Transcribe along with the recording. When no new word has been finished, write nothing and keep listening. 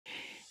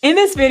In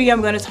this video,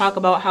 I'm going to talk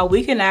about how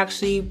we can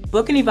actually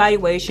book an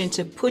evaluation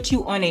to put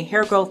you on a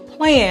hair growth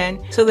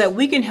plan so that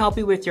we can help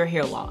you with your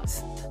hair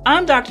loss.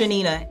 I'm Dr.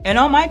 Nina, and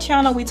on my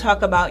channel, we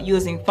talk about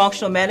using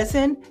functional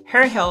medicine,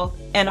 hair health,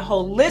 and a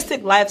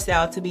holistic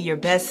lifestyle to be your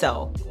best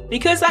self.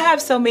 Because I have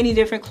so many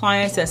different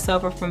clients that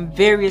suffer from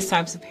various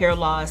types of hair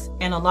loss,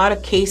 and a lot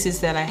of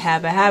cases that I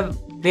have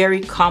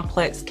very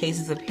complex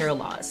cases of hair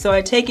loss. So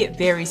I take it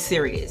very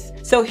serious.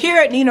 So here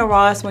at Nina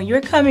Ross, when you're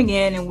coming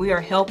in and we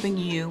are helping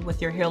you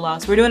with your hair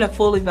loss, we're doing a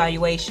full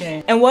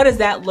evaluation. And what does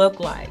that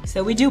look like?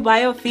 So we do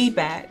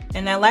biofeedback.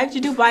 And I like to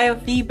do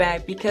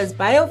biofeedback because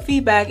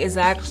biofeedback is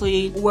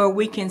actually where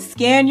we can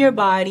scan your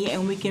body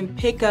and we can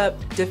pick up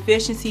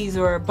deficiencies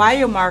or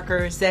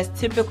biomarkers that's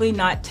typically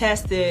not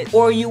tested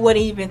or you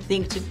wouldn't even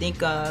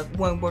think of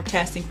when we're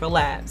testing for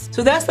labs.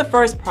 So that's the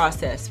first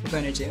process we're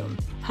gonna do.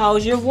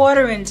 How's your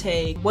water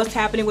intake? What's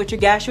happening with your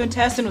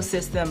gastrointestinal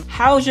system?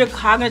 How's your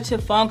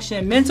cognitive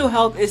function? Mental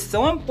health is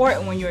so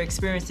important when you're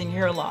experiencing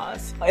hair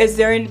loss. Is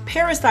there any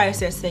parasites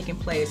that's taking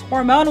place?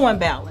 Hormonal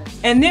imbalance?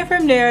 And then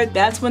from there,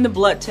 that's when the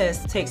blood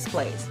test takes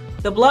place.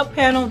 The blood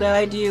panel that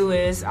I do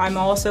is I'm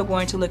also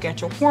going to look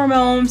at your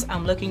hormones.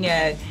 I'm looking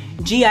at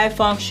GI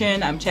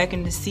function. I'm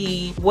checking to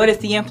see what is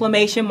the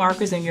inflammation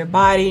markers in your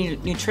body,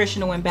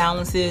 nutritional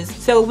imbalances.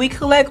 So we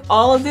collect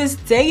all of this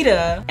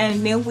data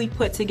and then we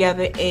put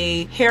together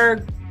a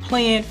hair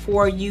plan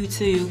for you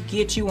to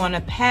get you on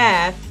a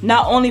path,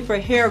 not only for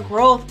hair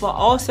growth, but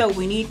also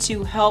we need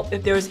to help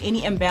if there's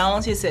any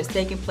imbalances that's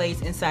taking place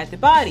inside the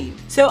body.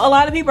 So a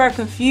lot of people are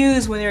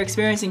confused when they're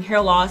experiencing hair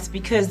loss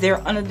because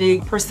they're under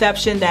the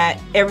perception that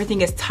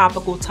everything is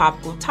topical,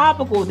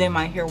 then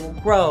my hair will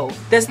grow.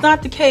 That's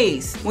not the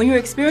case. When you're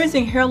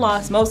experiencing hair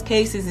loss, most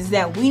cases is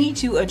that we need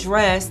to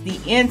address the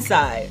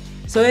inside.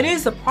 So it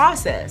is a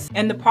process,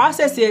 and the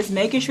process is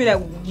making sure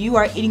that you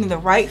are eating the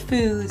right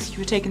foods,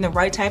 you're taking the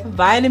right type of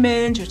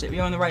vitamins,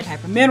 you're on the right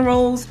type of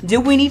minerals.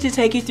 Do we need to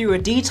take you through a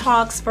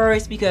detox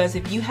first? Because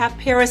if you have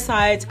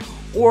parasites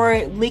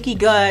or leaky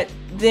gut,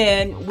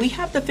 then we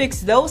have to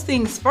fix those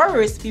things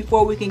first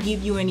before we can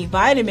give you any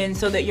vitamins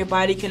so that your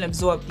body can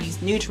absorb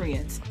these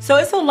nutrients. So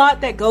it's a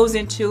lot that goes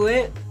into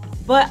it.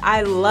 But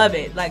I love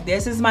it. Like,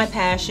 this is my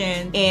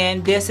passion,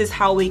 and this is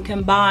how we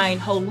combine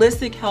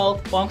holistic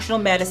health, functional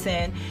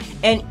medicine,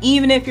 and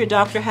even if your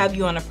doctor have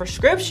you on a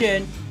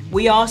prescription,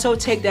 we also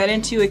take that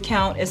into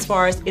account as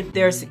far as if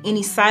there's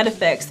any side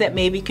effects that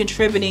may be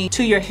contributing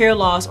to your hair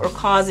loss or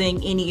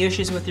causing any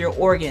issues with your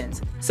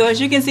organs. So as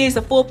you can see, it's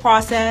a full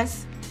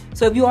process.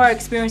 So if you are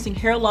experiencing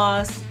hair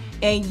loss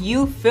and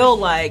you feel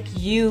like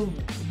you've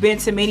been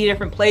to many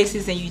different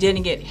places and you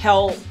didn't get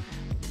help,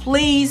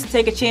 please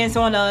take a chance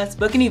on us,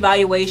 book an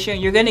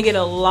evaluation. You're gonna get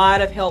a lot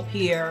of help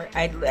here.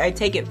 I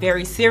take it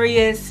very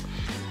serious.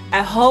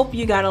 I hope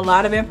you got a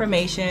lot of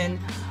information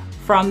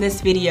from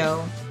this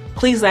video.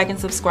 Please like and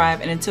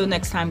subscribe, and until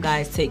next time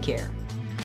guys, take care.